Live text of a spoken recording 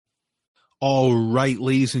All right,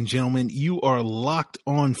 ladies and gentlemen, you are locked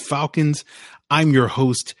on Falcons. I'm your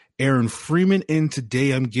host, Aaron Freeman, and today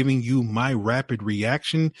I'm giving you my rapid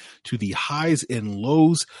reaction to the highs and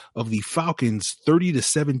lows of the Falcons'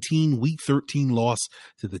 30-17 Week 13 loss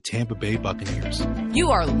to the Tampa Bay Buccaneers. You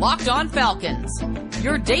are Locked On Falcons,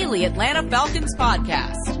 your daily Atlanta Falcons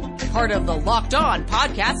podcast, part of the Locked On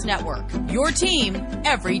Podcast Network, your team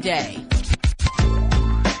every day.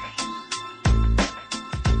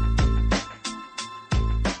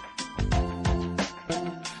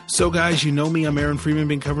 So guys, you know me, I'm Aaron Freeman,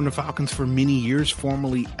 been covering the Falcons for many years,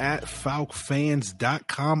 formerly at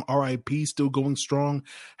FalcFans.com, RIP, still going strong.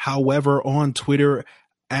 However, on Twitter,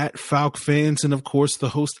 at FalcFans, and of course, the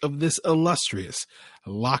host of this illustrious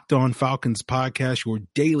Locked On Falcons podcast, your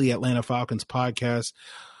daily Atlanta Falcons podcast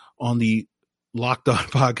on the Locked On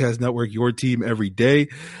Podcast Network, your team every day.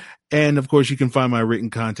 And of course, you can find my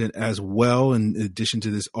written content as well, in addition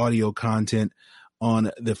to this audio content,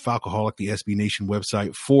 on the Falcoholic, the SB Nation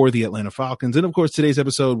website for the Atlanta Falcons. And of course, today's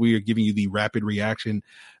episode, we are giving you the rapid reaction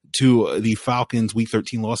to the Falcons' Week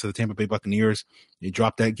 13 loss to the Tampa Bay Buccaneers. They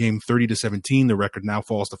dropped that game 30-17. The record now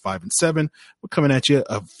falls to 5-7. We're coming at you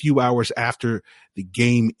a few hours after the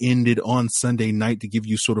game ended on Sunday night to give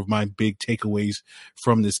you sort of my big takeaways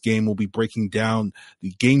from this game. We'll be breaking down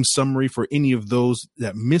the game summary for any of those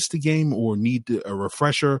that missed the game or need a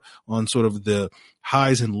refresher on sort of the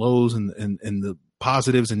highs and lows and the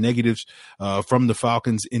positives and negatives from the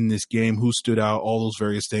Falcons in this game, who stood out, all those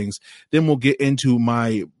various things. Then we'll get into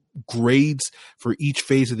my grades for each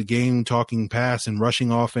phase of the game, talking pass and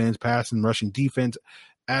rushing offense, pass and rushing defense,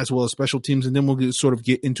 as well as special teams. And then we'll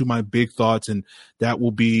get into my big thoughts, and that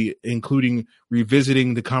will be including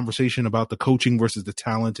revisiting the conversation about the coaching versus the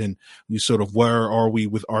talent, and we sort of, where are we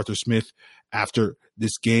with Arthur Smith after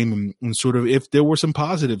this game, and sort of if there were some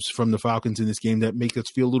positives from the Falcons in this game that make us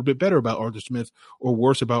feel a little bit better about Arthur Smith, or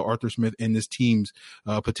worse about Arthur Smith and this team's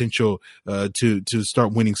potential to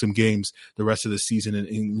start winning some games the rest of the season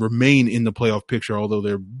and remain in the playoff picture, although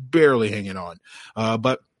they're barely hanging on.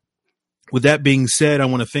 But with that being said, I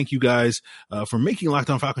want to thank you guys for making Locked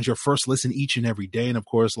On Falcons your first listen each and every day. And of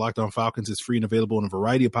course, Locked On Falcons is free and available on a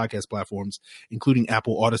variety of podcast platforms, including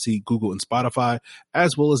Apple, Odyssey, Google, and Spotify,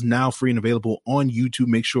 as well as now free and available on YouTube.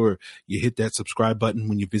 Make sure you hit that subscribe button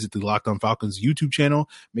when you visit the Locked On Falcons YouTube channel.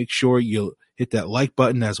 Make sure you hit that like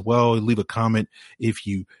button as well. Leave a comment if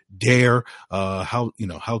you dare. How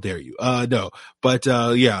dare you? No, but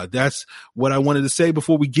yeah, that's what I wanted to say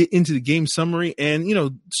before we get into the game summary.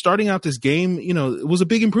 And, starting out this game, it was a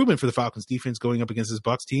big improvement for the Falcons defense going up against this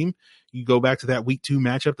Bucs team. You go back to that week 2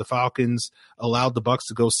 matchup, the Falcons allowed the Bucs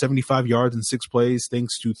to go 75 yards in 6 plays,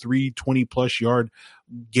 thanks to 3 20-plus yard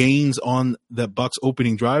gains on the Bucs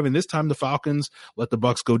opening drive. And this time the Falcons let the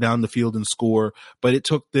Bucs go down the field and score, but it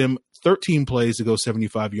took them 13 plays to go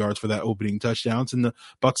 75 yards for that opening touchdowns. And the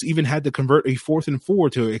Bucs even had to convert a 4th and 4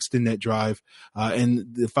 to extend that drive. And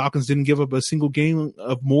the Falcons didn't give up a single gain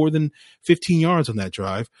of more than 15 yards on that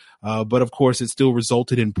drive. But of course, it still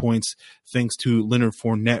resulted in points thanks to Leonard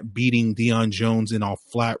Fournette beating Deion Jones in a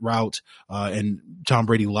flat route and Tom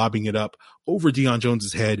Brady lobbing it up over Deion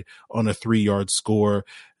Jones's head on a 3-yard score.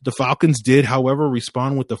 The Falcons did, however,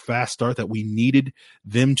 respond with the fast start that we needed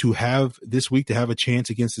them to have this week to have a chance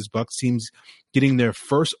against this Bucs teams, getting their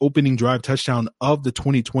first opening drive touchdown of the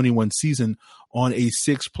 2021 season on a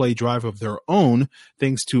 6-play drive of their own,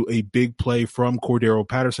 thanks to a big play from Cordero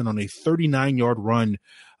Patterson on a 39-yard run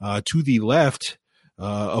to the left.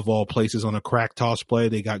 Of all places, on a crack toss play.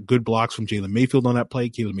 They got good blocks from Jalen Mayfield on that play.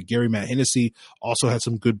 Caleb McGarry, Matt Hennessy also had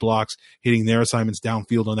some good blocks hitting their assignments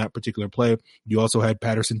downfield on that particular play. You also had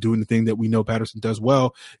Patterson doing the thing that we know Patterson does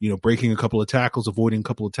well, breaking a couple of tackles, avoiding a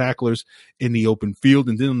couple of tacklers in the open field.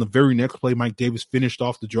 And then on the very next play, Mike Davis finished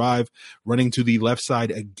off the drive, running to the left side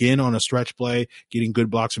again on a stretch play, getting good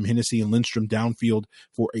blocks from Hennessy and Lindstrom downfield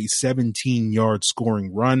for a 17-yard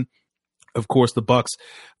scoring run. Of course, the Bucs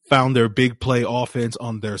found their big play offense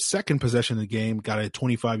on their second possession of the game, got a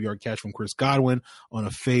 25-yard catch from Chris Godwin on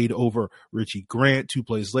a fade over Richie Grant. 2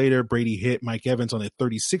 plays later, Brady hit Mike Evans on a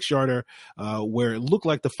 36-yarder where it looked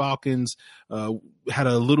like the Falcons had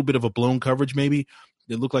a little bit of a blown coverage maybe.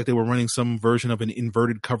 It looked like they were running some version of an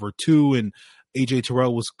inverted cover 2, and A.J.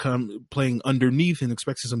 Terrell was playing underneath and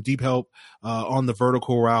expecting some deep help on the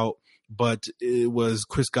vertical route. But it was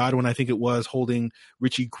Chris Godwin, I think it was, holding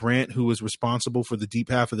Richie Grant, who was responsible for the deep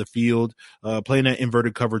half of the field, playing that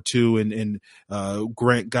inverted cover 2, and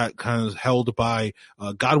Grant got kind of held by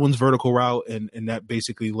Godwin's vertical route, and that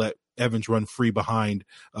basically let Evans run free behind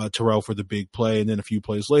Terrell for the big play. And then a few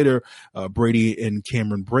plays later, Brady and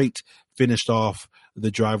Cameron Brate finished off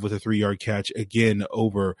the drive with a 3-yard catch again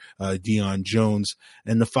over Deion Jones.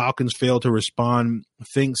 And the Falcons failed to respond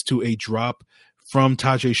thanks to a drop from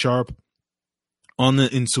Tajay Sharp on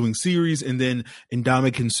the ensuing series. And then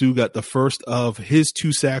Ndamukong Suh got the first of his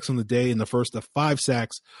 2 sacks on the day and the first of 5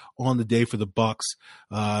 sacks on the day for the Bucs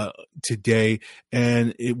today.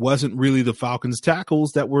 And it wasn't really the Falcons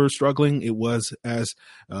tackles that were struggling. It was, as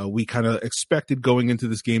we kind of expected going into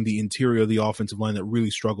this game, the interior of the offensive line that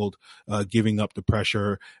really struggled giving up the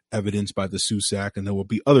pressure, evidenced by the Suh sack. And there will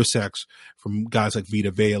be other sacks from guys like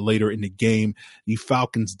Vita Vea later in the game. The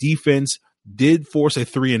Falcons defense did force a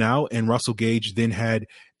 3-and-out, and Russell Gage then had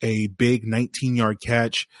a big 19-yard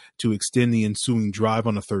catch to extend the ensuing drive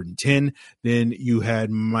on a 3rd and 10. Then you had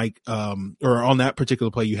on that particular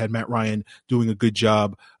play, you had Matt Ryan doing a good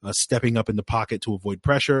job stepping up in the pocket to avoid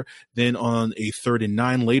pressure. Then on a 3rd and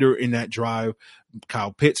 9 later in that drive,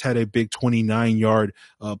 Kyle Pitts had a big 29-yard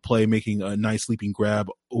play, making a nice leaping grab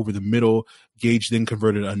over the middle. Gage then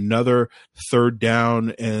converted another 3rd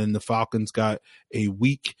down, and the Falcons got a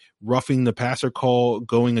weak roughing the passer call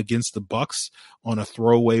going against the Bucs on a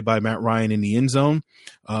throwaway by Matt Ryan in the end zone.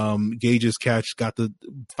 Gage's catch got the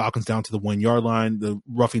Falcons down to the 1-yard line. The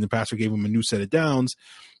roughing the passer gave him a new set of downs.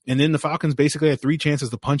 And then the Falcons basically had 3 chances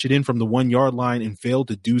to punch it in from the 1-yard line and failed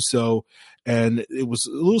to do so. And it was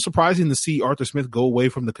a little surprising to see Arthur Smith go away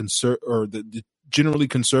from the generally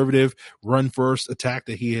conservative run-first attack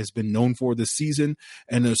that he has been known for this season,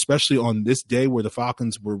 and especially on this day where the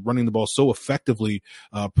Falcons were running the ball so effectively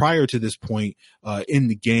prior to this point in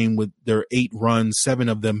the game, with their 8 runs, 7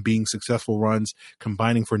 of them being successful runs,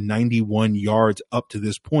 combining for 91 yards up to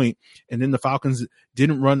this point. And then the Falcons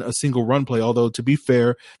didn't run a single run play, although to be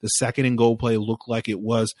fair, the 2nd and goal play looked like it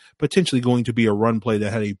was potentially going to be a run play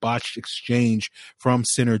that had a botched exchange from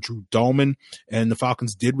center Drew Dahlman, and the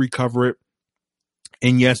Falcons did recover it.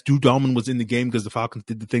 And yes, Drew Dahlman was in the game because the Falcons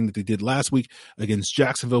did the thing that they did last week against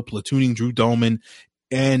Jacksonville, platooning Drew Dahlman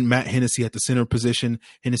and Matt Hennessy at the center position.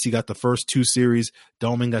 Hennessy got the first 2 series.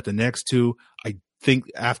 Dahlman got the next 2. I think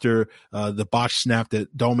after the botch snap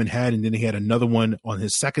that Dahlman had, and then he had another one on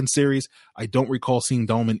his 2nd series. I don't recall seeing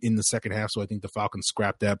Dahlman in the second half, so I think the Falcons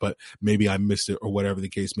scrapped that, but maybe I missed it or whatever the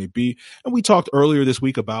case may be. And we talked earlier this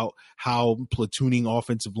week about how platooning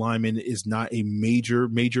offensive linemen is not a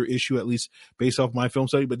major issue, at least based off my film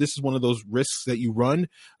study, but this is one of those risks that you run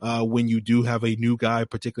when you do have a new guy,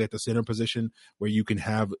 particularly at the center position, where you can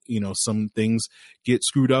have, some things get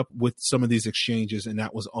screwed up with some of these exchanges, and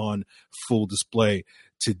that was on full display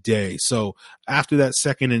today. So after that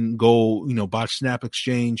 2nd and goal, botch snap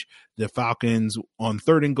exchange, the Falcons on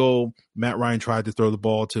 3rd and goal, Matt Ryan tried to throw the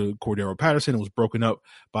ball to Cordero Patterson. It was broken up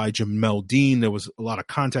by Jamel Dean. There was a lot of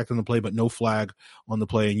contact on the play, but no flag on the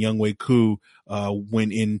play. And Younghoe Koo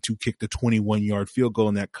went in to kick the 21-yard field goal,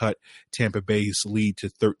 and that cut Tampa Bay's lead to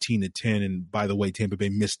 13-10. And by the way, Tampa Bay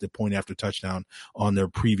missed the point after touchdown on their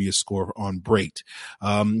previous score on break.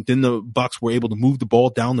 Then the Bucs were able to move the ball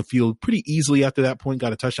down the field pretty easily after that point,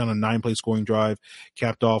 got a touchdown on a 9-play scoring drive,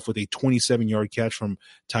 capped off with a 27-yard catch from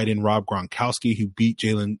tight end Rob Gronkowski, who beat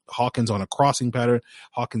Jalen Hawkins on a crossing pattern.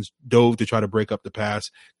 Hawkins dove to try to break up the pass,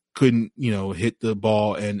 couldn't, hit the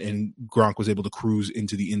ball, and Gronk was able to cruise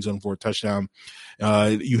into the end zone for a touchdown.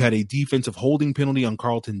 You had a defensive holding penalty on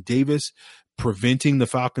Carlton Davis, preventing the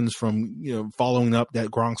Falcons from, following up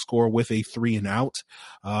that Gronk score with a 3-and-out.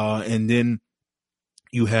 And then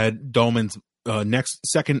you had Dahlman's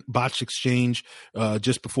second botched exchange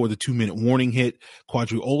just before the 2-minute warning hit.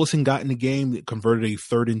 Quadri Olison got in the game, that converted a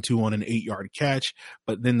 3rd and 2 on an 8-yard catch,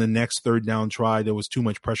 but then the next 3rd down try, there was too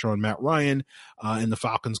much pressure on Matt Ryan, and the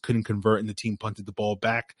Falcons couldn't convert, and the team punted the ball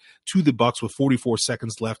back to the Bucs with 44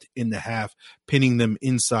 seconds left in the half, pinning them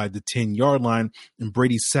inside the 10-yard line. And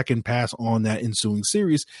Brady's second pass on that ensuing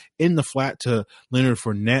series in the flat to Leonard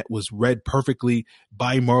Fournette was read perfectly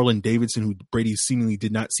by Marlon Davidson, who Brady seemingly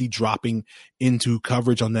did not see dropping into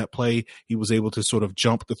coverage on that play. He was able to sort of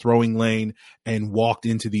jump the throwing lane and walked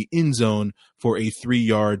into the end zone for a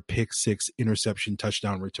 3-yard pick 6 interception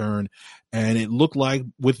touchdown return. And it looked like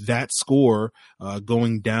with that score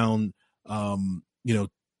going down,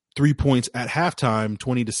 3 points at halftime,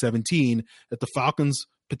 20-17, that the Falcons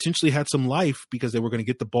potentially had some life because they were going to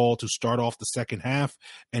get the ball to start off the second half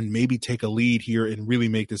and maybe take a lead here and really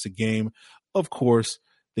make this a game. Of course,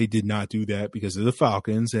 they did not do that because of the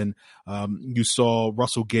Falcons. And you saw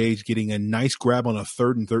Russell Gage getting a nice grab on a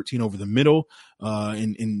 3rd and 13 over the middle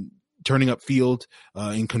in turning up field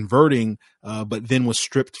and converting but then was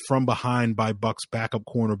stripped from behind by Bucs backup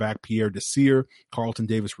cornerback Pierre Desir. Carlton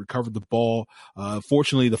Davis recovered the ball.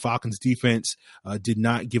 Fortunately, the Falcons defense did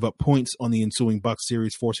not give up points on the ensuing Bucs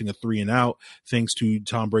series, forcing a 3-and-out thanks to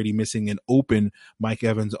Tom Brady missing an open Mike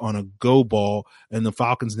Evans on a go ball. And the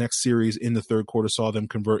Falcons' next series in the third quarter saw them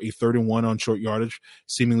convert a 3rd-and-1 on short yardage,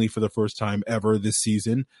 seemingly for the first time ever this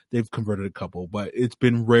season. They've converted a couple, but it's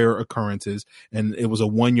been rare occurrences. And it was a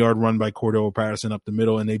 1-yard run by Cordero Patterson up the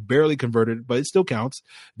middle, and they barely converted, but it still counts.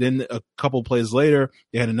 Then a couple plays later,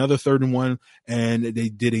 they had another 3rd-and-1, and they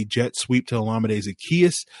did a jet sweep to Olamide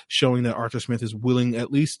Zaccheaus, showing that Arthur Smith is willing,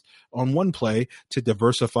 at least on one play, to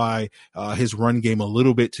diversify his run game a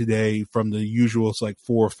little bit today from the usual 4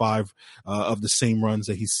 or 5 of the same runs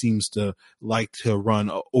that he seems to like to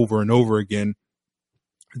run over and over again.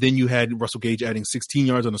 Then you had Russell Gage adding 16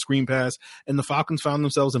 yards on a screen pass, and the Falcons found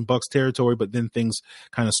themselves in Bucs territory, but then things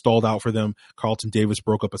kind of stalled out for them. Carlton Davis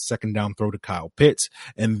broke up a 2nd down throw to Kyle Pitts,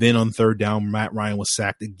 and then on 3rd down, Matt Ryan was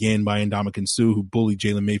sacked again by Ndamukong Suh, who bullied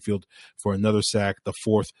Jalen Mayfield for another sack, the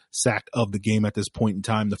 4th sack of the game at this point in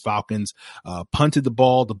time. The Falcons punted the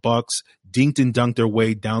ball. The Bucs dinked and dunked their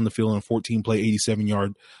way down the field on a 14-play,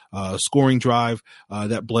 87-yard scoring drive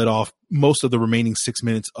that bled off most of the remaining 6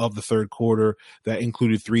 minutes of the third quarter. That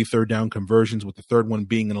included 3 third-down conversions, with the third one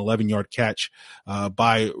being an 11-yard catch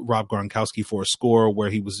by Rob Gronkowski for a score, where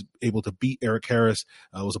he was able to beat Eric Harris.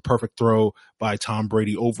 It was a perfect throw by Tom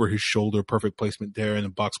Brady over his shoulder, perfect placement there, and the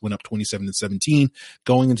Bucs went up 27-17.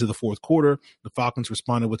 Going into the fourth quarter, the Falcons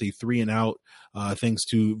responded with a 3-and-out, thanks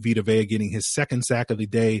to Vita Vea getting his 2nd sack of the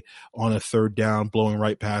day on a 3rd down, blowing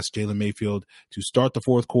right past Jalen Mayfield to start the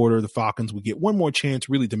fourth quarter. The Falcons would get one more chance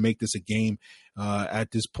really to make this a game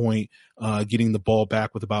at this point, getting the ball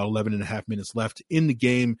back with about 11 and a half minutes left in the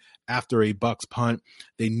game after a Bucs punt.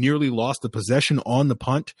 They nearly lost the possession on the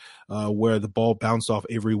punt, where the ball bounced off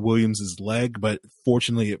Avery Williams' leg, but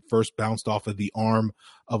fortunately it first bounced off of the arm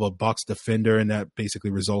of a Bucs defender, and that basically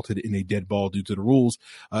resulted in a dead ball due to the rules.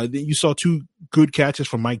 You saw 2 good catches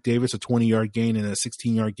from Mike Davis, a 20-yard gain and a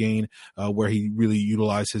 16-yard gain, where he really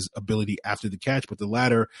utilized his ability after the catch, but the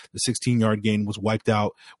latter, the 16-yard gain, was wiped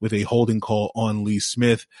out with a holding call on Lee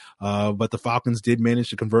Smith. But the Falcons did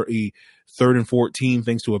manage to convert a 3rd and 14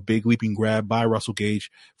 thanks to a big leaping grab by Russell Gage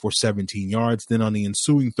for 17 yards. Then on the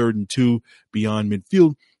ensuing 3rd and 2 beyond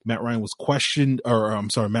midfield, Matt Ryan was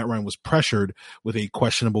pressured with a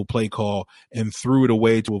questionable play call and threw it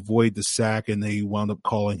away to avoid the sack, and they wound up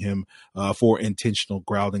calling him for intentional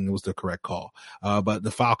grounding. It was the correct call. But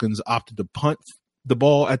the Falcons opted to punt the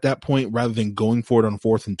ball at that point rather than going for it on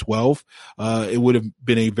 4th and 12. It would have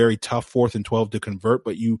been a very tough 4th and 12 to convert,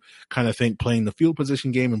 but you kind of think playing the field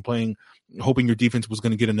position game and hoping your defense was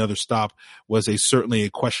going to get another stop was certainly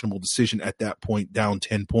a questionable decision at that point, down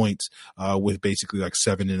 10 points with basically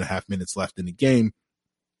 7.5 minutes left in the game.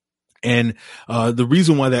 And the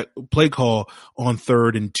reason why that play call on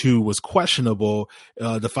 3rd and 2 was questionable,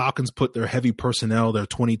 the Falcons put their heavy personnel, their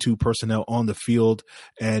 22 personnel, on the field,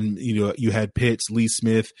 and you had Pitts, Lee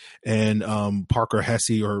Smith, and Parker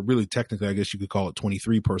Hesse, or really technically I guess you could call it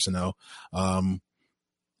 23 personnel.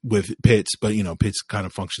 With Pitts, but Pitts kind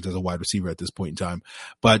of functions as a wide receiver at this point in time.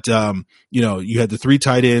 But you had the 3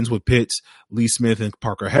 tight ends with Pitts, Lee Smith, and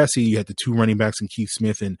Parker Hesse. You had the 2 running backs in Keith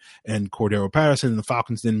Smith and Cordero Patterson. And the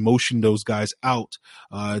Falcons then motioned those guys out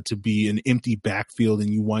to be an empty backfield,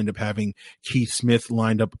 and you wind up having Keith Smith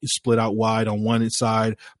lined up, split out wide on one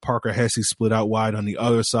side, Parker Hesse split out wide on the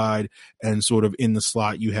other side, and sort of in the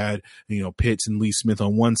slot you had Pitts and Lee Smith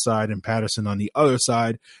on one side and Patterson on the other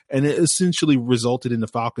side, and it essentially resulted in the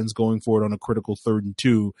Falcons going for it on a critical 3rd and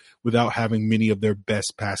 2 without having many of their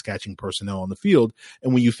best pass catching personnel on the field.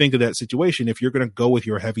 And when you think of that situation, if you're going to go with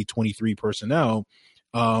your heavy 23 personnel,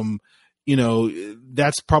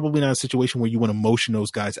 that's probably not a situation where you want to motion those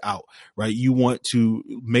guys out, right? You want to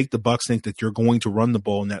make the Bucs think that you're going to run the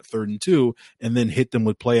ball in that 3rd and 2 and then hit them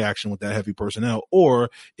with play action with that heavy personnel. Or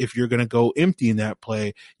if you're going to go empty in that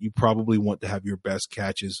play, you probably want to have your best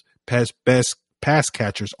pass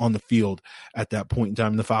catchers on the field at that point in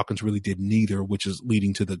time. And the Falcons really did neither, which is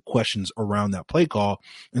leading to the questions around that play call.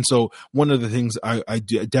 And so one of the things I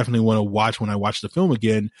definitely want to watch when I watch the film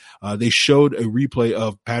again, they showed a replay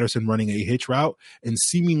of Patterson running a hitch route, and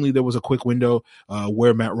seemingly there was a quick window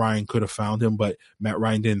where Matt Ryan could have found him, but Matt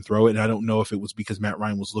Ryan didn't throw it. And I don't know if it was because Matt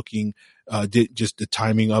Ryan was looking, just the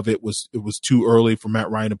timing of it was too early for Matt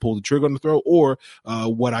Ryan to pull the trigger on the throw, or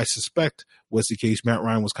what I suspect was the case. Matt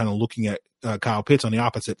Ryan was kind of looking at Kyle Pitts on the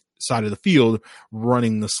opposite side of the field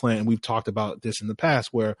running the slant. And we've talked about this in the past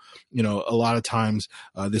where, a lot of times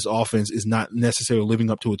this offense is not necessarily living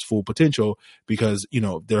up to its full potential because,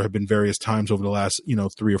 there have been various times over the last,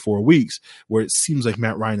 3 or 4 weeks where it seems like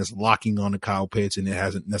Matt Ryan is locking on to Kyle Pitts and it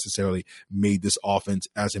hasn't necessarily made this offense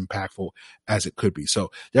as impactful as it could be.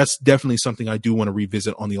 So that's definitely something I do want to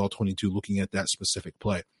revisit on the All-22 looking at that specific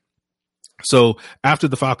play. So after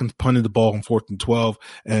the Falcons punted the ball on 4th and 12,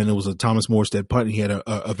 and it was a Thomas Morstead punt, and he had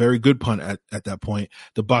a very good punt at that point.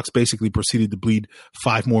 The Bucs basically proceeded to bleed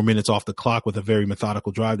 5 more minutes off the clock with a very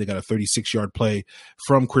methodical drive. They got a 36-yard play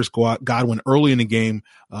from Chris Godwin early in the game,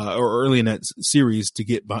 or early in that series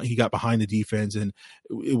he got behind the defense, and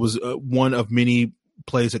it was one of many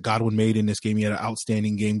plays that Godwin made in this game. He had an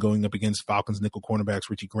outstanding game going up against Falcons nickel cornerbacks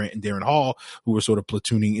Richie Grant and Darren Hall, who were sort of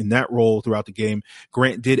platooning in that role throughout the game.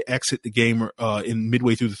 Grant did exit the game in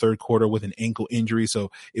midway through the third quarter with an ankle injury, so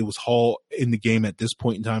it was Hall in the game at this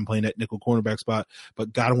point in time playing that nickel cornerback spot.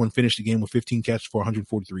 But Godwin finished the game with 15 catches for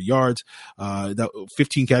 143 yards. That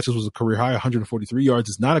 15 catches was a career high. 143 yards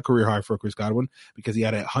is not a career high for Chris Godwin because he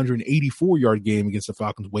had a 184-yard game against the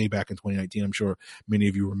Falcons way back in 2019. I'm sure many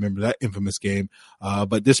of you remember that infamous game.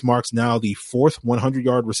 But this marks now the 4th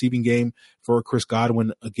 100-yard receiving game for Chris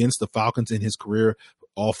Godwin against the Falcons in his career.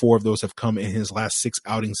 All 4 of those have come in his last 6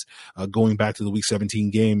 outings, going back to the Week 17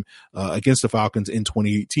 game against the Falcons in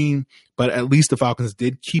 2018. But at least the Falcons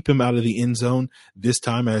did keep him out of the end zone this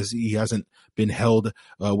time, as he hasn't been held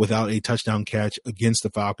without a touchdown catch against the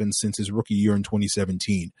Falcons since his rookie year in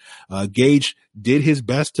 2017. Gage did his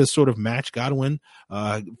best to sort of match Godwin,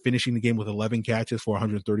 finishing the game with 11 catches for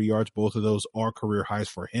 130 yards. Both of those are career highs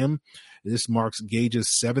for him. This marks Gage's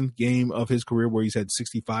 7th game of his career where he's had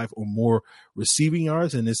 65 or more receiving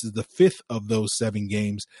yards, and this is the 5th of those 7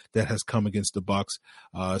 games that has come against the Bucs.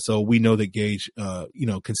 So we know that Gage,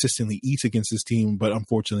 consistently eats against his team, but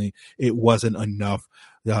unfortunately it wasn't enough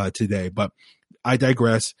today. But I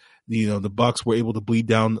digress. The Bucs were able to bleed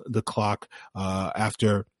down the clock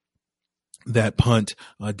after that punt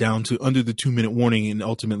down to under the 2-minute warning, and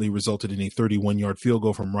ultimately resulted in a 31-yard field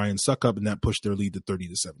goal from Ryan Suckup, and that pushed their lead to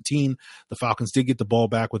 30-17. The Falcons did get the ball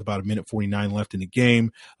back with about 1:49 left in the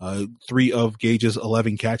game. 3 of Gage's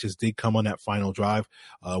 11 catches did come on that final drive,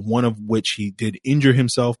 one of which he did injure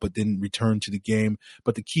himself but didn't return to the game.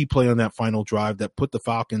 But the key play on that final drive that put the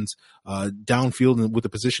Falcons downfield and with a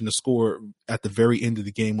position to score at the very end of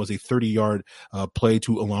the game was a 30-yard play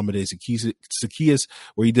to Olamide Zaccheaus,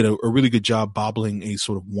 where he did a really good job bobbling a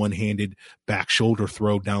sort of one-handed back shoulder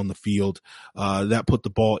throw down the field. That put the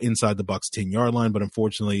ball inside the Bucs 10-yard line, but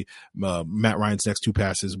unfortunately, Matt Ryan's next 2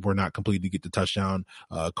 passes were not completed to get the touchdown.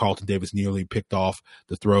 Carlton Davis nearly picked off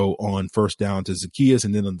the throw on first down to Zaccheaus,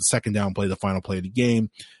 and then on the second down play, the final play of the game,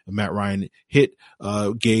 Matt Ryan hit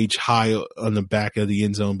Gage high on the back of the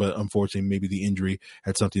end zone, but unfortunately, maybe the injury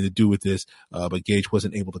had something to do with this, but Gage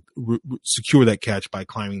wasn't able to secure that catch by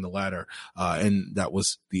climbing the ladder, and that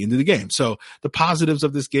was the end of the game. So the positives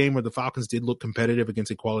of this game were the Falcons did look competitive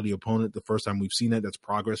against a quality opponent. The first time we've seen that. That's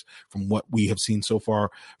progress from what we have seen so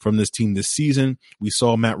far from this team this season. We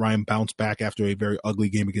saw Matt Ryan bounce back after a very ugly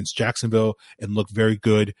game against Jacksonville and look very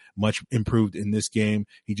good, much improved in this game.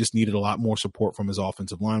 He just needed a lot more support from his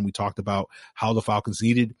offensive line. We talked about how the Falcons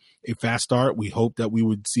needed a fast start. We hoped that we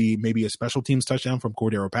would see maybe a special teams touchdown from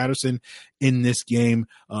Cordero Patterson in this game.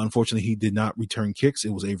 Unfortunately, he did not return kicks.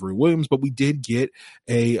 It was Avery Williams, but we did get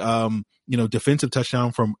a defensive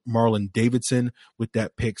touchdown from Marlon Davidson with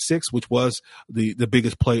that pick 6, which was the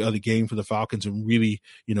biggest play of the game for the Falcons and really,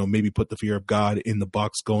 maybe put the fear of God in the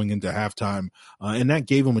Bucs going into halftime. And that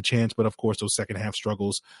gave them a chance. But of course, those second half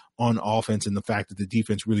struggles on offense and the fact that the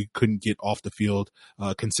defense really couldn't get off the field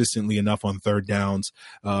consistently enough on third downs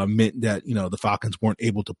meant that, the Falcons weren't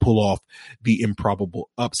able to pull off the improbable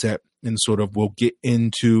upset. And sort of we'll get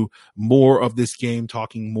into more of this game,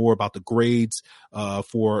 talking more about the grades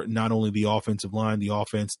for not only the offensive line, the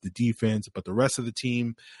offense, the defense, but the rest of the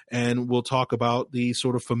team. And we'll talk about the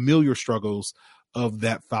sort of familiar struggles of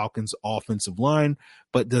that Falcons offensive line.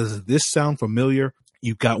 But does this sound familiar?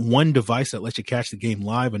 You've got one device that lets you catch the game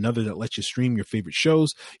live, another that lets you stream your favorite shows.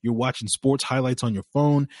 You're watching sports highlights on your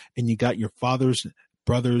phone, and you got your father's,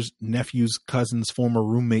 brothers, nephews, cousins, former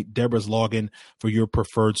roommate Deborah's login for your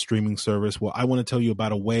preferred streaming service. Well, I want to tell you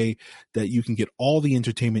about a way that you can get all the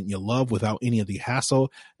entertainment you love without any of the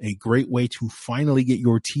hassle. A great way to finally get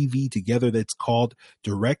your TV together. That's called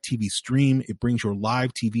DirecTV Stream. It brings your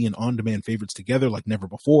live TV and on-demand favorites together like never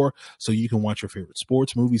before, so you can watch your favorite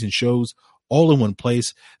sports, movies, and shows all in one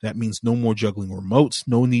place. That means no more juggling remotes,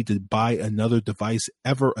 no need to buy another device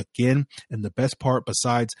ever again. And the best part,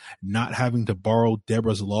 besides not having to borrow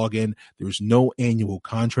Deborah's login, there's no annual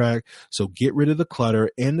contract. So get rid of the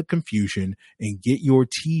clutter and the confusion and get your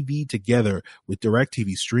TV together with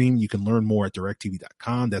DirecTV Stream. You can learn more at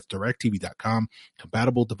directtv.com. That's directtv.com.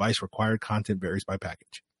 Compatible device required. Content varies by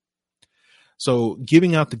package. So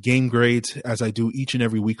giving out the game grades as I do each and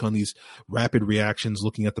every week on these rapid reactions,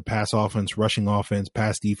 looking at the pass offense, rushing offense,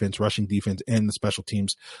 pass defense, rushing defense, and the special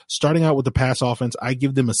teams. Starting out with the pass offense, I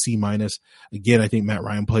give them a C-. Again, I think Matt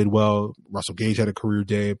Ryan played well. Russell Gage had a career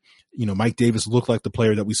day. Mike Davis looked like the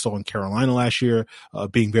player that we saw in Carolina last year,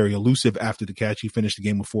 being very elusive after the catch. He finished the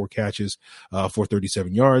game with 4 catches for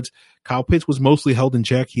 37 yards. Kyle Pitts was mostly held in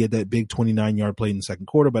check. He had that big 29-yard play in the second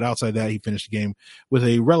quarter, but outside that, he finished the game with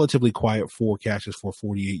a relatively quiet 4 catches for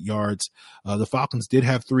 48 yards. The Falcons did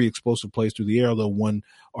have 3 explosive plays through the air, though one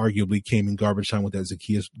arguably came in garbage time with that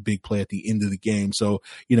Zacchaeus big play at the end of the game. So,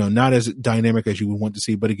 not as dynamic as you would want to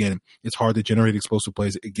see, but again, it's hard to generate explosive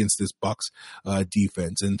plays against this Bucs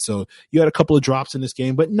defense. And so you had a couple of drops in this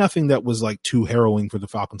game, but nothing that was like too harrowing for the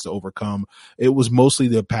Falcons to overcome. It was mostly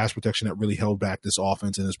the pass protection that really held back this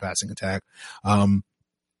offense and this passing attack. And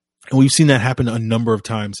we've seen that happen a number of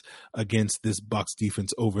times against this Bucs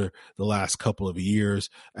defense over the last couple of years.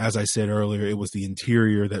 As I said earlier, it was the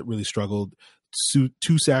interior that really struggled. 2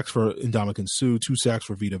 sacks for Ndamukong Suh, 2 sacks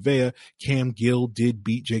for Vita Vea. Cam Gill did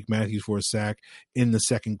beat Jake Matthews for a sack in the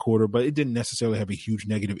second quarter, but it didn't necessarily have a huge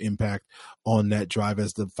negative impact on that drive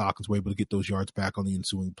as the Falcons were able to get those yards back on the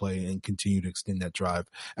ensuing play and continue to extend that drive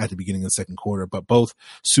at the beginning of the second quarter. But both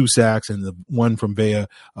Suh sacks and the one from Vea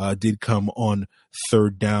did come on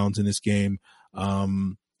third downs in this game.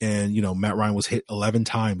 And, Matt Ryan was hit 11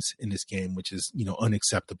 times in this game, which is,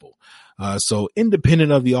 unacceptable. So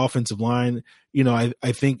independent of the offensive line,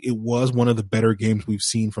 I think it was one of the better games we've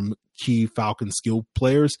seen from key Falcon skill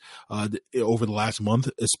players over the last month,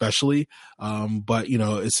 especially. But,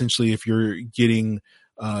 essentially if you're getting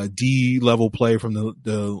D level play from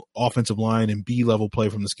the offensive line and B level play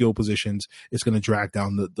from the skill positions, it's going to drag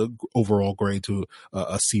down the overall grade to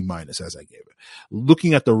a C- as I gave it.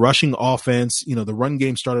 Looking at the rushing offense, the run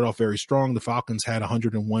game started off very strong. The Falcons had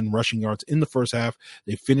 101 rushing yards in the first half.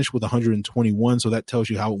 They finished with 121. So that tells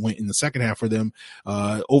you how it went in the second half for them.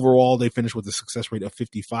 Overall, they finished with a success rate of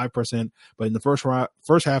 55%, but in the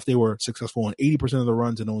first half, they were successful on 80% of the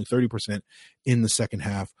runs and only 30% in the second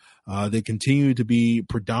half. They continue to be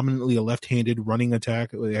predominantly a left-handed running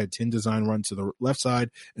attack. They had 10 design runs to the left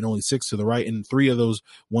side and only 6 to the right, and 3 of those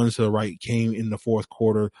ones to the right came in the fourth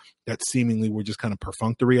quarter that seemingly were just kind of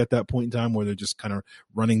perfunctory at that point in time, where they're just kind of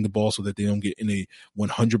running the ball so that they don't get in a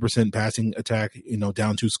 100% passing attack,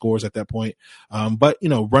 down 2 scores at that point. But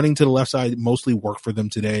running to the left side mostly worked for them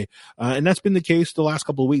today. And that's been the case the last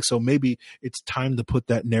couple of weeks. So maybe it's time to put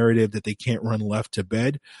that narrative that they can't run left to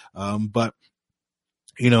bed. But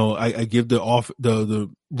I give the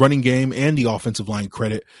running game and the offensive line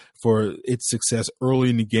credit for its success early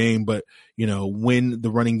in the game. But, when the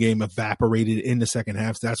running game evaporated in the second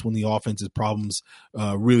half, that's when the offense's problems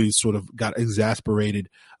really sort of got exasperated.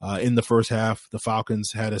 In the first half, the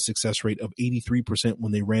Falcons had a success rate of 83%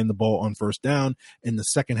 when they ran the ball on first down. In the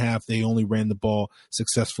second half, they only ran the ball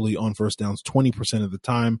successfully on first downs 20% of the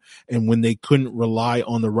time. And when they couldn't rely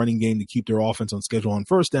on the running game to keep their offense on schedule on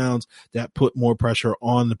first downs, that put more pressure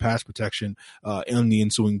on the pass protection in the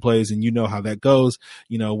ensuing plays. And you know how that goes.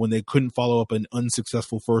 When they couldn't follow up an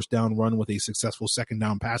unsuccessful first down run with a successful second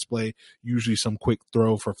down pass play, usually some quick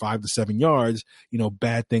throw for 5 to 7 yards,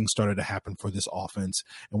 bad things started to happen for this offense.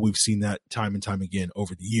 And we've seen that time and time again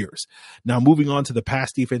over the years. Now, moving on to the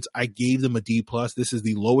pass defense, I gave them a D+. This is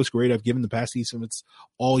the lowest grade I've given the pass defense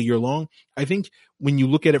all year long. I think when you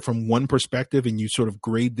look at it from one perspective and you sort of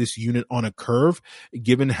grade this unit on a curve,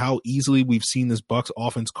 given how easily we've seen this Bucs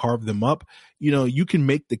offense carve them up, you can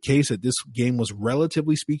make the case that this game was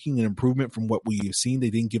relatively speaking an improvement from what we've seen. They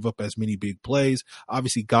didn't give up as many big plays.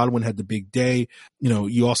 Obviously, Godwin had the big day.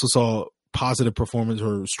 You also saw positive performance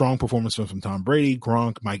or strong performance from Tom Brady,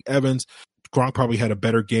 Gronk, Mike Evans. Gronk probably had a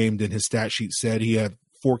better game than his stat sheet said. He had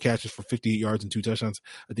 4 catches for 58 yards and 2 touchdowns.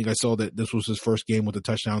 I think I saw that this was his first game with a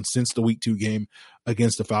touchdown since the week 2 game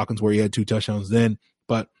against the Falcons, where he had 2 touchdowns then.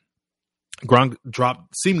 But Gronk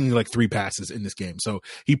dropped seemingly like 3 passes in this game. So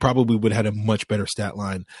he probably would have had a much better stat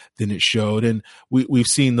line than it showed. And we've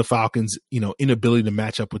seen the Falcons, inability to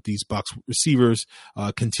match up with these Bucs receivers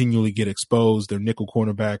continually get exposed. Their nickel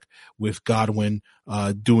cornerback with Godwin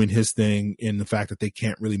doing his thing, in the fact that they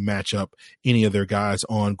can't really match up any of their guys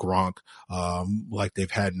on Gronk like they've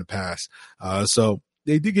had in the past. So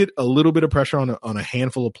they did get a little bit of pressure on a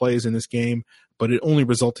handful of plays in this game, but it only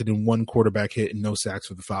resulted in one quarterback hit and no sacks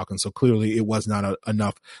for the Falcons. So clearly it was not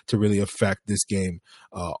enough to really affect this game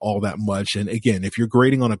all that much. And again, if you're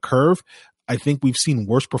grading on a curve, I think we've seen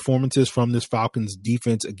worse performances from this Falcons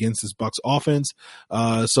defense against this Bucs offense.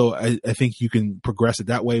 So I think you can progress it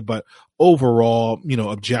that way. But overall,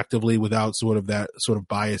 objectively, without sort of that sort of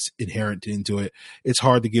bias inherent into it, it's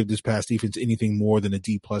hard to give this pass defense anything more than a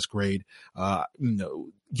D+ grade.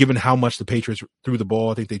 Given how much the Patriots threw the ball,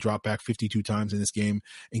 I think they dropped back 52 times in this game,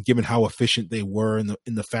 and given how efficient they were in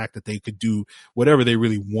the fact that they could do whatever they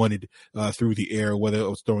really wanted through the air, whether it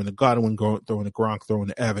was throwing the Godwin, throwing the Gronk, throwing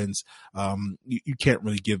the Evans, you can't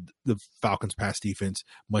really give the Falcons pass defense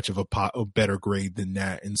much of a better grade than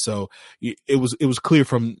that. And so it was clear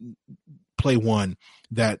from play one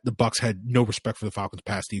that the Bucs had no respect for the Falcons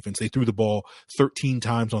pass defense. They threw the ball 13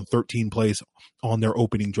 times on 13 plays on their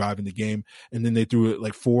opening drive in the game, and then they threw it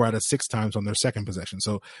like 4 out of 6 times on their second possession.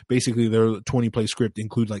 So basically their 20-play script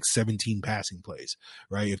included like 17 passing plays,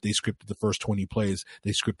 right? If they scripted the first 20 plays,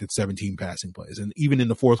 they scripted 17 passing plays. And even in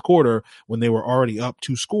the fourth quarter, when they were already up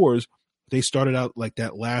 2 scores, they started out like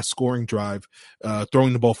that last scoring drive,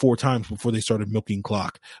 throwing the ball 4 times before they started milking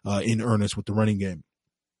clock in earnest with the running game.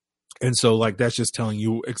 And so, like, that's just telling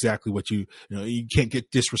you exactly what you can't get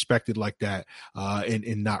disrespected like that,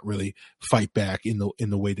 and not really fight back in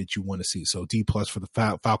the way that you want to see. So D+ for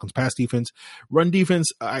the Falcons pass defense. Run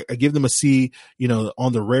defense, I give them a C.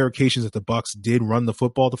 On the rare occasions that the Bucs did run the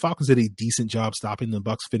football, the Falcons did a decent job stopping. The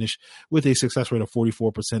Bucs finished with a success rate of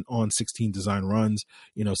 44% on 16 design runs.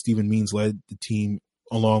 Stephen Means led the team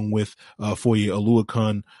along with Foye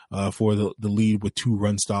Oluokun for the lead with 2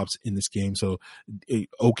 run stops in this game. So a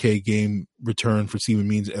okay game return for Stephen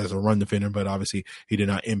Means as a run defender, but obviously he did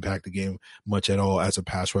not impact the game much at all as a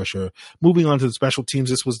pass rusher. Moving on to the special teams,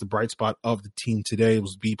 this was the bright spot of the team today. It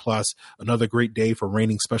was B+. Another great day for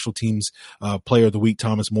reigning special teams player of the week,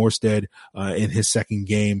 Thomas Morstead, in his second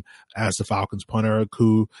game as the Falcons punter,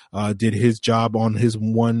 who did his job on his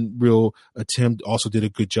one real attempt, also did a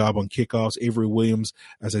good job on kickoffs. Avery Williams,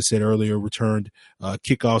 as I said earlier, returned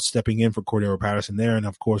kickoffs, stepping in for Cordero Patterson there, and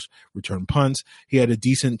of course returned punts. He had a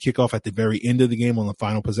decent kickoff at the very end of the game on the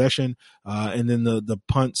final possession, and then the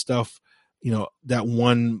punt stuff, that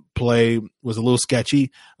one play was a little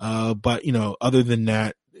sketchy, but other than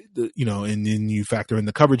that, and then you factor in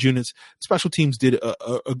the coverage units, special teams did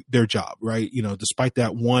their job, right? Despite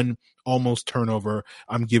that one almost turnover,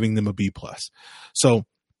 I'm giving them a B+. So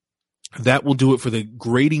that will do it for the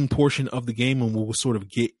grading portion of the game, and we'll sort of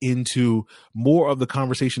get into more of the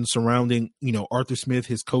conversation surrounding, Arthur Smith,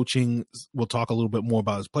 his coaching. We'll talk a little bit more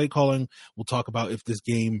about his play calling. We'll talk about if this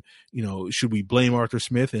game, should we blame Arthur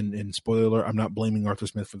Smith? And spoiler alert, I'm not blaming Arthur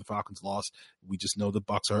Smith for the Falcons' loss. We just know the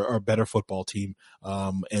Bucs are a better football team.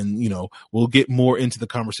 And we'll get more into the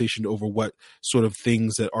conversation over what sort of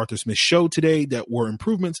things that Arthur Smith showed today that were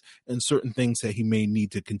improvements, and certain things that he may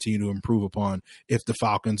need to continue to improve upon if the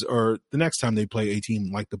Falcons are the next time they play a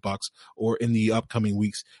team like the Bucs, or in the upcoming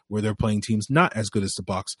weeks where they're playing teams not as good as the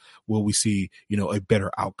Bucs, will we see, a better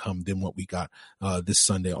outcome than what we got this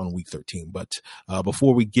Sunday on week 13. But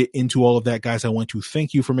before we get into all of that, guys, I want to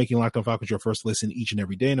thank you for making Locked On Falcons your first listen each and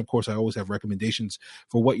every day. And of course, I always have recommendations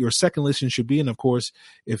for what your second listen should be. And of course,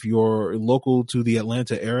 if you're local to the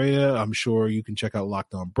Atlanta area, I'm sure you can check out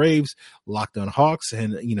Locked On Braves, Locked On Hawks,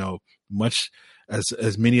 and much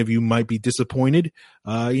as many of you might be disappointed,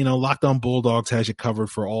 Locked On Bulldogs has you covered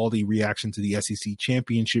for all the reaction to the SEC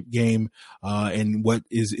championship game and what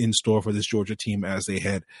is in store for this Georgia team as they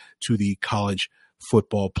head to the college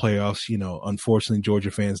football playoffs. Unfortunately,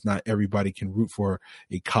 Georgia fans, not everybody can root for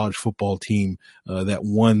a college football team that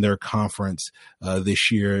won their conference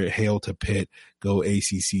this year. Hail to Pitt, go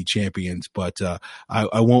ACC champions. But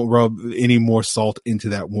I won't rub any more salt into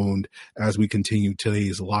that wound as we continue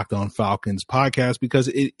today's Locked On Falcons podcast, because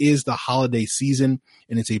it is the holiday season,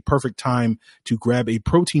 and it's a perfect time to grab a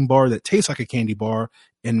protein bar that tastes like a candy bar,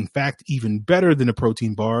 and in fact, even better than a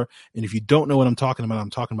protein bar. And if you don't know what I'm talking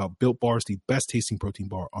about Built Bars, the best tasting protein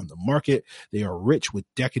bar on the market. They are rich with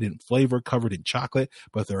decadent flavor, covered in chocolate,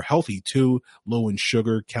 but they're healthy too, low in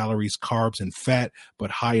sugar, calories, carbs, and fat,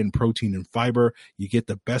 but high in protein and fiber. You get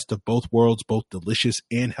the best of both worlds, both delicious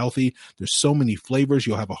and healthy. There's so many flavors,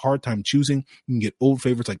 you'll have a hard time choosing. You can get old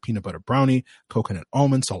favorites like peanut butter brownie, coconut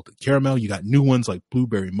almond, salted caramel. You got new ones like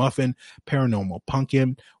blueberry muffin, paranormal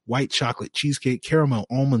pumpkin, white chocolate cheesecake, caramel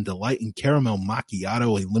almond delight, and caramel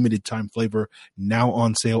macchiato, a limited time flavor now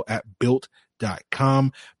on sale at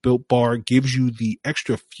built.com. Built Bar gives you the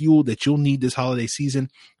extra fuel that you'll need this holiday season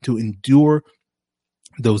to endure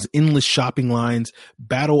those endless shopping lines,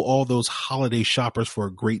 battle all those holiday shoppers for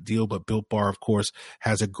a great deal. But Built Bar, of course,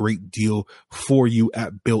 has a great deal for you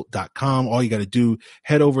at built.com. All you got to do,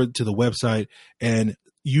 head over to the website and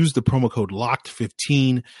use the promo code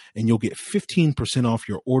LOCKED15 and you'll get 15% off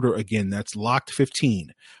your order. Again, that's LOCKED15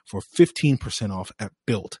 for 15% off at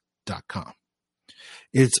built.com.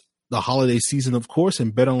 It's the holiday season, of course,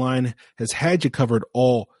 and BetOnline has had you covered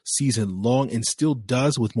all season long and still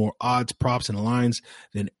does, with more odds, props, and lines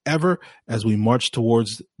than ever as we march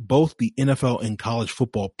towards both the NFL and college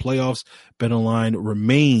football playoffs. BetOnline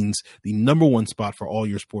remains the number one spot for all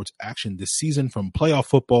your sports action this season, from playoff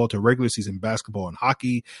football to regular season basketball and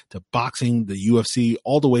hockey to boxing, the UFC,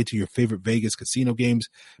 all the way to your favorite Vegas casino games.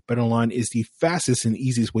 BetOnline is the fastest and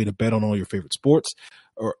easiest way to bet on all your favorite sports.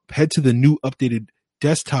 Or head to the new updated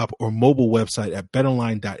desktop or mobile website at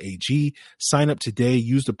betonline.ag. Sign up today,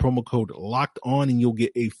 use the promo code LOCKED ON, and you'll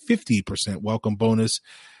get a 50% welcome bonus.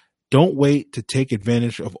 Don't wait to take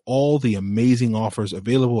advantage of all the amazing offers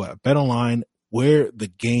available at BetOnline, where the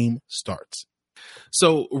game starts.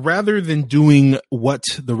 So rather than doing what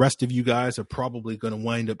the rest of you guys are probably going to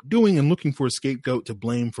wind up doing and looking for a scapegoat to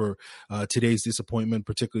blame for today's disappointment,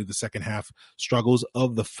 particularly the second half struggles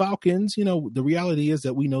of the Falcons, the reality is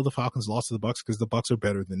that we know the Falcons lost to the Bucs because the Bucs are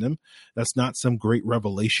better than them. That's not some great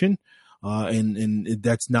revelation. And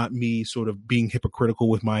that's not me sort of being hypocritical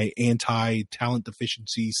with my anti-talent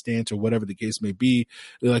deficiency stance or whatever the case may be.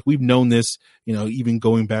 Like, we've known this, even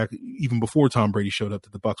going back, even before Tom Brady showed up,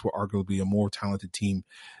 that the Bucs were arguably a more talented team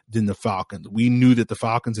than the Falcons. We knew that the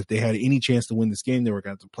Falcons, if they had any chance to win this game, they were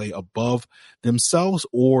going to have to play above themselves,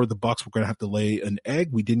 or the Bucs were going to have to lay an egg.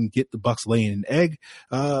 We didn't get the Bucs laying an egg,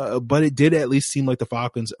 but it did at least seem like the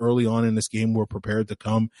Falcons early on in this game were prepared to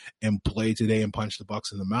come and play today and punch the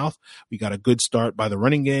Bucs in the mouth. We got a good start by the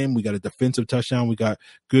running game. We got a defensive touchdown. We got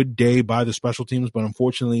good day by the special teams, but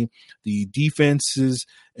unfortunately the defenses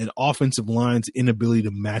and offensive line's inability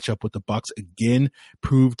to match up with the Bucs again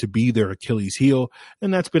proved to be their Achilles heel.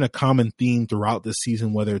 And that's been a common theme throughout this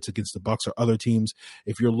season, whether it's against the Bucs or other teams.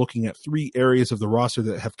 If you're looking at three areas of the roster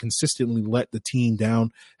that have consistently let the team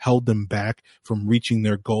down, held them back from reaching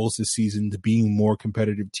their goals this season, to being a more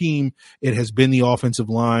competitive team, it has been the offensive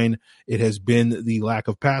line, it has been the lack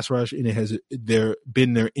of pass rush, and it has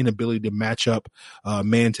been their inability to match up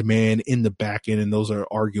man to man in the back end. And those are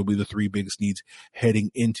arguably the three biggest needs heading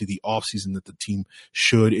into the offseason that the team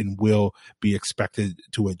should and will be expected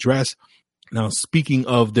to address. Now, speaking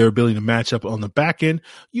of their ability to match up on the back end,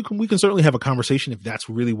 we can certainly have a conversation if that's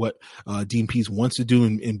really what Dean Pease wants to do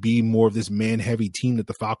and be more of this man-heavy team that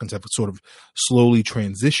the Falcons have sort of slowly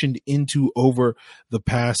transitioned into over the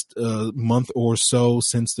past month or so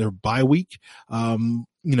since their bye week.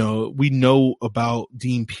 We know about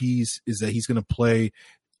Dean Pease is that he's going to play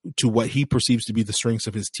to what he perceives to be the strengths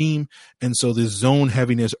of his team. And so the zone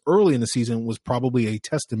heaviness early in the season was probably a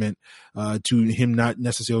testament to him not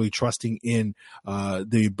necessarily trusting in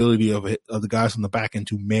the ability of the guys on the back end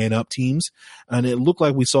to man up teams. And it looked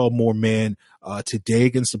like we saw more man today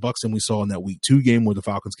against the Bucs than we saw in that week 2 game, where the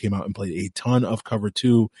Falcons came out and played a ton of cover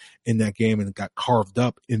 2 in that game and got carved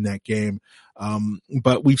up in that game.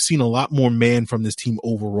 But we've seen a lot more man from this team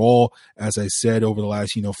overall, as I said, over the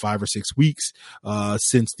last, 5 or 6 weeks,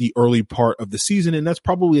 since the early part of the season. And that's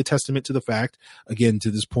probably a testament to the fact, again,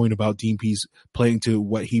 to this point about Dean Pease playing to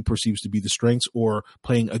what he perceives to be the strengths or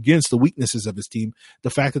playing against the weaknesses of his team. The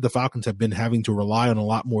fact that the Falcons have been having to rely on a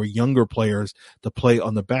lot more younger players to play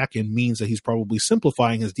on the back end means that he's probably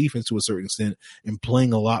simplifying his defense to a certain extent and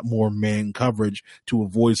playing a lot more man coverage to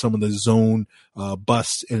avoid some of the zone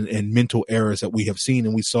busts and mental errors that we have seen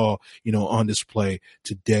and we saw, on display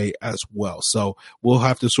today as well. So we'll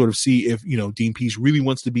have to sort of see if, Dean Pease really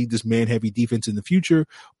wants to be this man-heavy defense in the future,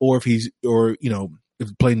 or if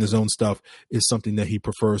if playing the zone stuff is something that he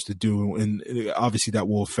prefers to do. And obviously that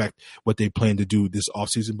will affect what they plan to do this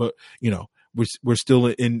offseason. But, we're still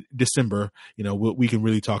in December. We can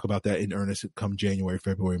really talk about that in earnest come January,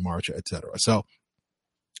 February, March, et cetera. So,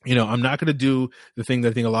 I'm not going to do the thing that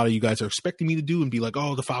I think a lot of you guys are expecting me to do and be like,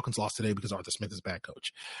 oh, the Falcons lost today because Arthur Smith is a bad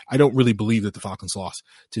coach. I don't really believe that the Falcons lost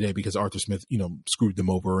today because Arthur Smith, screwed them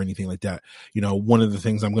over or anything like that. One of the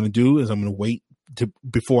things I'm going to do is I'm going to wait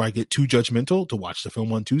before I get too judgmental to watch the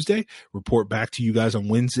film on Tuesday, report back to you guys on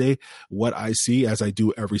Wednesday what I see, as I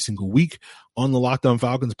do every single week on the Locked On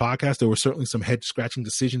Falcons podcast. There were certainly some head-scratching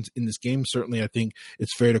decisions in this game. Certainly, I think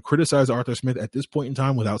it's fair to criticize Arthur Smith at this point in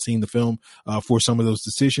time without seeing the film for some of those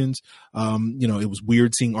decisions. It was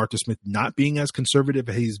weird seeing Arthur Smith not being as conservative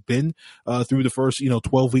as he's been through the first,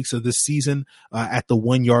 12 weeks of this season at the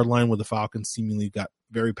 1 yard line, where the Falcons seemingly got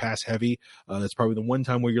very pass heavy. That's probably the one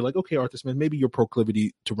time where you're like, okay, Arthur Smith, maybe your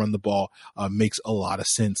proclivity to run the ball makes a lot of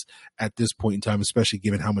sense at this point in time, especially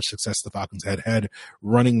given how much success the Falcons had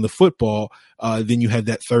running the football. Then you had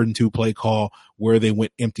that 3rd and 2 play call where they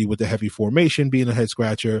went empty with the heavy formation being a head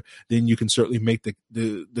scratcher. Then you can certainly make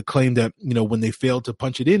the claim that, when they failed to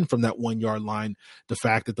punch it in from that 1 yard line, the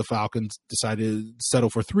fact that the Falcons decided to settle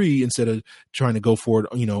for 3 instead of trying to go for it,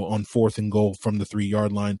 on 4th and goal from the 3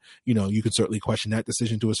 yard line, you could certainly question that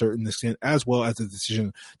decision to a certain extent, as well as the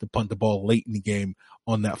decision to punt the ball late in the game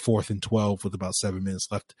on that 4th and 12 with about 7 minutes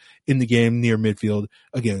left in the game near midfield.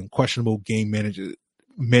 Again, questionable game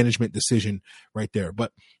management decision right there.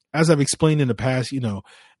 But as I've explained in the past,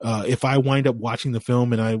 if I wind up watching the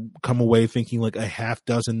film and I come away thinking like a half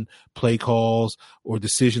dozen play calls or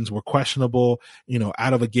decisions were questionable,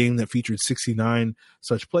 out of a game that featured 69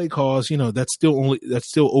 such play calls, that's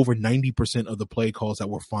still over 90% of the play calls that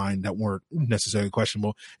were fine, that weren't necessarily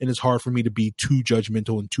questionable. And it's hard for me to be too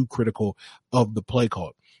judgmental and too critical of the play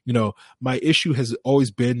call. My issue has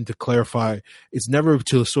always been to clarify, it's never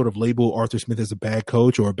to sort of label Arthur Smith as a bad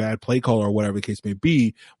coach or a bad play caller or whatever the case may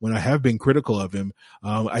be. When I have been critical of him,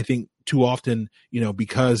 I think too often,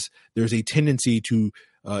 because there's a tendency to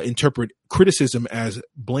interpret criticism as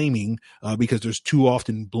blaming, because there's too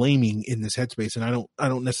often blaming in this headspace. And I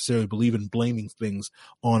don't necessarily believe in blaming things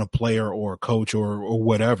on a player or a coach or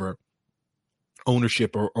whatever,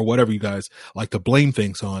 ownership or whatever you guys like to blame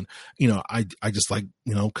things on. I just like,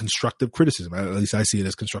 constructive criticism. At least I see it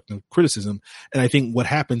as constructive criticism. And I think what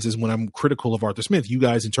happens is when I'm critical of Arthur Smith, you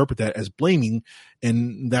guys interpret that as blaming.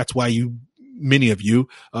 And that's why many of you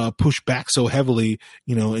push back so heavily,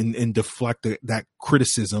 and deflect that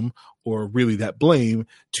criticism or really that blame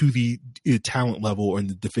to the talent level and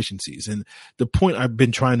the deficiencies. And the point I've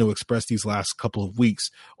been trying to express these last couple of weeks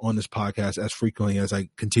on this podcast, as frequently as I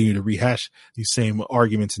continue to rehash these same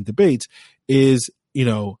arguments and debates, is,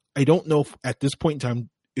 I don't know at this point in time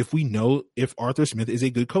if we know if Arthur Smith is a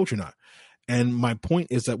good coach or not. And my point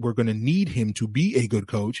is that we're going to need him to be a good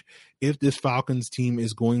coach if this Falcons team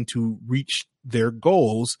is going to reach their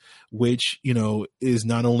goals, which, is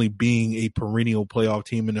not only being a perennial playoff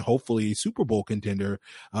team and hopefully a Super Bowl contender,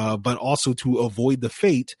 but also to avoid the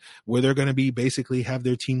fate where they're going to be basically have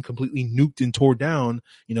their team completely nuked and tore down,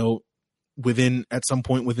 at some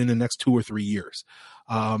point within the next 2 or 3 years.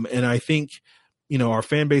 And I think, our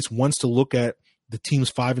fan base wants to look at the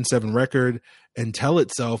team's 5-7 record and tell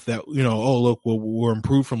itself that, oh, look, we're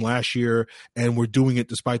improved from last year and we're doing it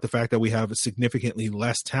despite the fact that we have significantly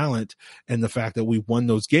less talent. And the fact that we won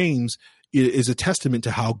those games is a testament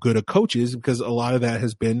to how good a coach is, because a lot of that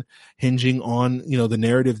has been hinging on, the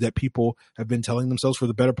narrative that people have been telling themselves for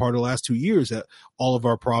the better part of the last 2 years, that all of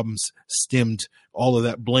our problems stemmed, all of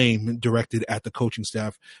that blame directed at the coaching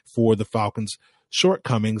staff for the Falcons'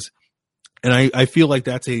 shortcomings. And I feel like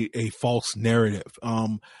that's a false narrative.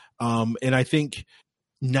 And I think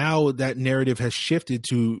now that narrative has shifted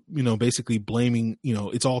to, basically blaming,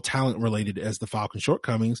 it's all talent related as the Falcons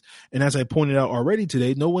shortcomings. And as I pointed out already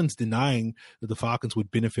today, no one's denying that the Falcons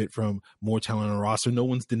would benefit from more talent on the roster. No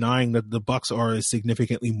one's denying that the Bucs are a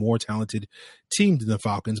significantly more talented team than the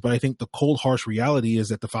Falcons. But I think the cold, harsh reality is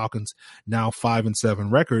that the Falcons now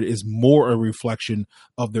 5-7 record is more a reflection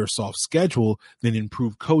of their soft schedule than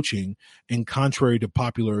improved coaching. And contrary to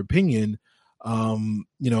popular opinion,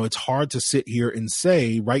 it's hard to sit here and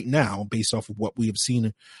say right now, based off of what we have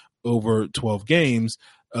seen over 12 games,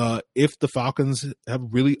 if the Falcons have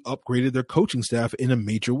really upgraded their coaching staff in a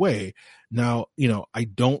major way. Now, I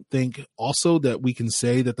don't think also that we can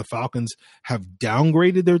say that the Falcons have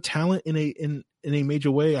downgraded their talent in a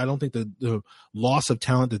major way. I don't think the loss of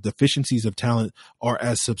talent, the deficiencies of talent are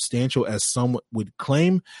as substantial as some would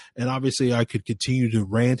claim. And obviously I could continue to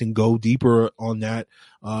rant and go deeper on that,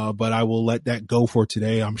 but I will let that go for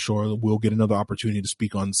today. I'm sure we'll get another opportunity to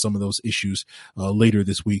speak on some of those issues later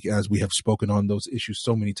this week, as we have spoken on those issues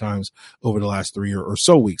so many times over the last 3 or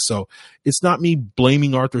so weeks. So it's not me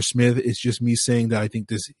blaming Arthur Smith. It's just me saying that I think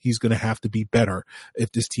he's going to have to be better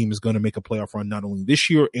if this team is going to make a playoff run, not only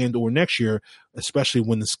this year and or next year, especially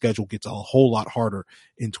when the schedule gets a whole lot harder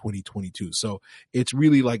in 2022. So it's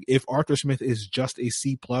really like, if Arthur Smith is just a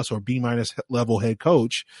C+ or B- level head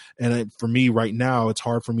coach, and for me right now, it's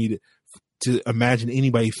hard for me to imagine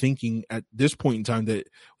anybody thinking at this point in time that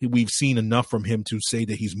we've seen enough from him to say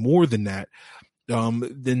that he's more than that.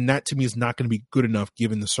 Then that to me is not going to be good enough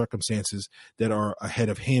given the circumstances that are ahead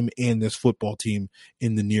of him and this football team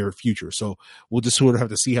in the near future. So we'll just sort of have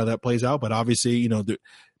to see how that plays out. But obviously,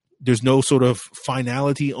 there's no sort of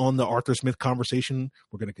finality on the Arthur Smith conversation.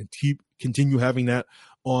 We're going to continue having that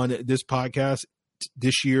on this podcast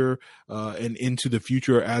this year and into the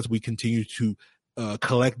future as we continue to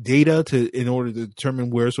collect data in order to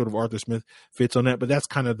determine where sort of Arthur Smith fits on that. But that's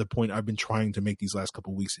kind of the point I've been trying to make these last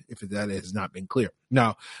couple of weeks, if that has not been clear.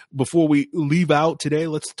 Now, before we leave out today,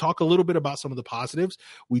 let's talk a little bit about some of the positives.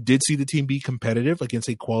 We did see the team be competitive against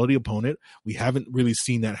a quality opponent. We haven't really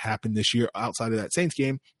seen that happen this year outside of that Saints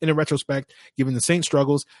game. And in retrospect, given the Saints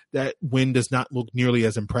struggles, that win does not look nearly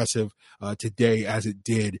as impressive today as it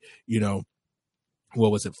did,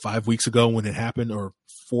 what was it, 5 weeks ago when it happened, or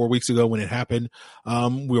 4 weeks ago when it happened.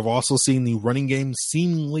 We've also seen the running game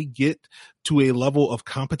seemingly get to a level of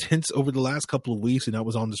competence over the last couple of weeks, and that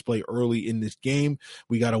was on display early in this game.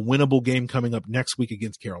 We got a winnable game coming up next week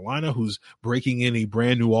against Carolina, who's breaking in a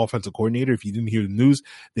brand new offensive coordinator. If you didn't hear the news,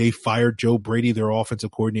 they fired Joe Brady, their offensive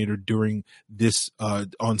coordinator, during this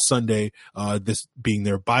on Sunday, this being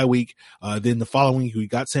their bye week. Then the following week, we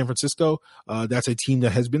got San Francisco. That's a team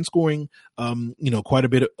that has been scoring, quite a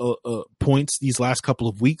bit of points these last couple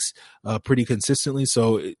of weeks, pretty consistently.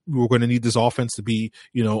 So we're going to need this offense to be,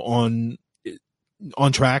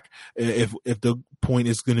 on track if the point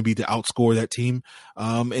is going to be to outscore that team.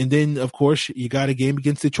 And then, of course, you got a game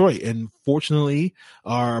against Detroit. And fortunately,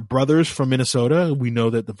 our brothers from Minnesota, we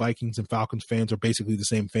know that the Vikings and Falcons fans are basically the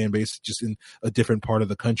same fan base, just in a different part of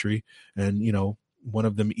the country. And, one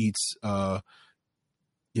of them eats, Jell-O,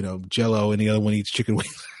 and the other one eats chicken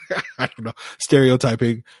wings. I don't know,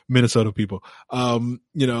 stereotyping Minnesota people.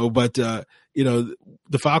 The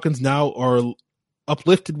Falcons now are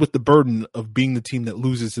uplifted with the burden of being the team that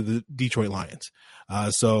loses to the Detroit Lions.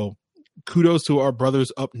 So kudos to our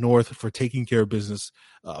brothers up north for taking care of business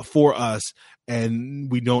for us. And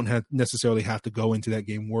we don't necessarily have to go into that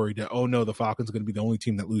game worried that, oh no, the Falcons are going to be the only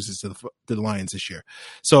team that loses to the Lions this year.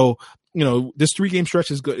 So, this 3-game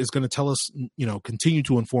stretch is going to tell us, continue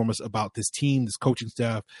to inform us about this team, this coaching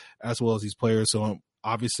staff, as well as these players. So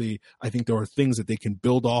obviously, I think there are things that they can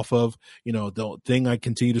build off of. The thing I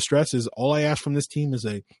continue to stress is all I ask from this team is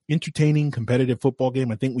a entertaining, competitive football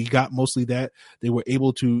game. I think we got mostly that. They were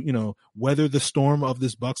able to, weather the storm of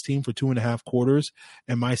this Bucs team for 2.5 quarters.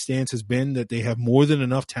 And my stance has been that they have more than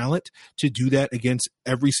enough talent to do that against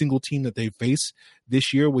every single team that they face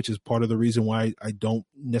this year, which is part of the reason why I don't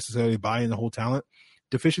necessarily buy in the whole talent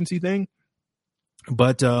deficiency thing.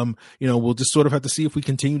 But, we'll just sort of have to see if we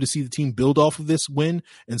continue to see the team build off of this win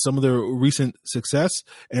and some of their recent success,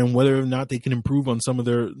 and whether or not they can improve on some of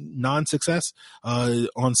their non-success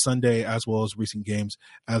on Sunday, as well as recent games,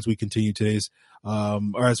 as we continue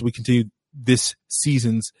as we continue this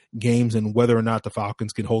season's games, and whether or not the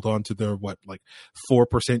Falcons can hold on to their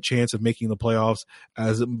 4% chance of making the playoffs,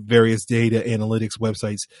 as various data analytics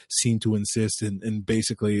websites seem to insist. And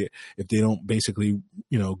basically, if they don't go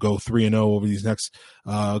 3-0 over these next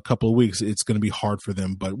couple of weeks, it's going to be hard for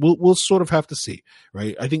them. But we'll sort of have to see,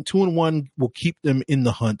 right? I think 2-1 will keep them in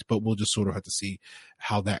the hunt, but we'll just sort of have to see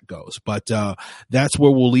how that goes. But that's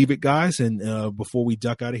where we'll leave it, guys. And before we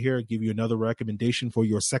duck out of here, I'll give you another recommendation for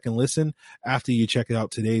your second listen after you check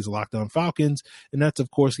out today's Locked On Falcons. And that's,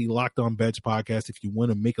 of course, the Locked On Bets podcast. If you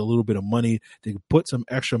want to make a little bit of money, to put some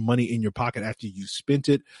extra money in your pocket after you spent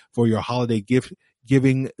it for your holiday gift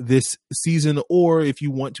giving this season, or if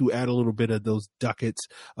you want to add a little bit of those ducats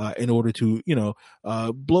in order to,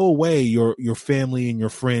 blow away your family and your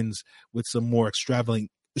friends with some more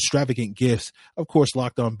extravagant gifts. Of course,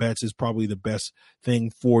 Locked On Bets is probably the best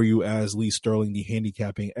thing for you, as Lee Sterling, the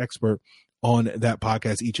handicapping expert on that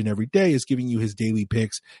podcast each and every day, is giving you his daily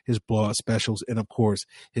picks, his blowout specials, and of course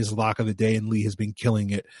his lock of the day. And Lee has been killing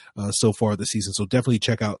it so far this season. So definitely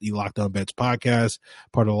check out the Locked On Bets podcast,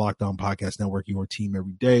 part of the Locked On Podcast Network, your team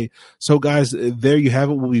every day. So guys, there you have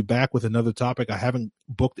it. We'll be back with another topic. I haven't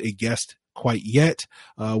booked a guest quite yet.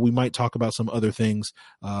 We might talk about some other things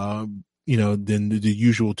than the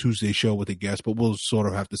usual Tuesday show with a guest, but we'll sort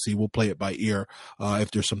of have to see. We'll play it by ear if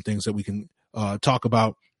there's some things that we can talk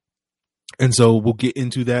about. And so we'll get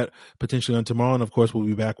into that potentially on tomorrow. And of course, we'll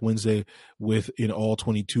be back Wednesday with an all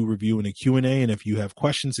 22 review and a Q&A. And if you have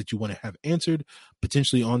questions that you want to have answered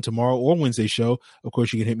potentially on tomorrow or Wednesday show, of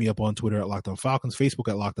course, you can hit me up on Twitter at Locked On Falcons, Facebook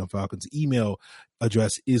at Locked On Falcons. Email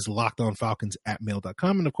address is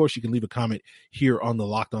lockedonfalcons@mail.com. And of course, you can leave a comment here on the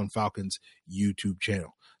Locked On Falcons YouTube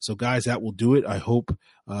channel. So guys, that will do it. I hope,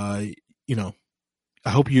 I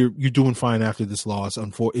hope you're doing fine after this loss.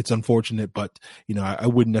 It's unfortunate, but I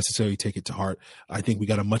wouldn't necessarily take it to heart. I think we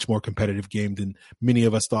got a much more competitive game than many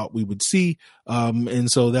of us thought we would see, and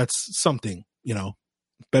so that's something,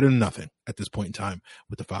 better than nothing at this point in time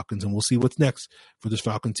with the Falcons. And we'll see what's next for this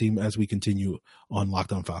Falcon team as we continue on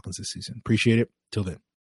Locked On Falcons this season. Appreciate it. Till then.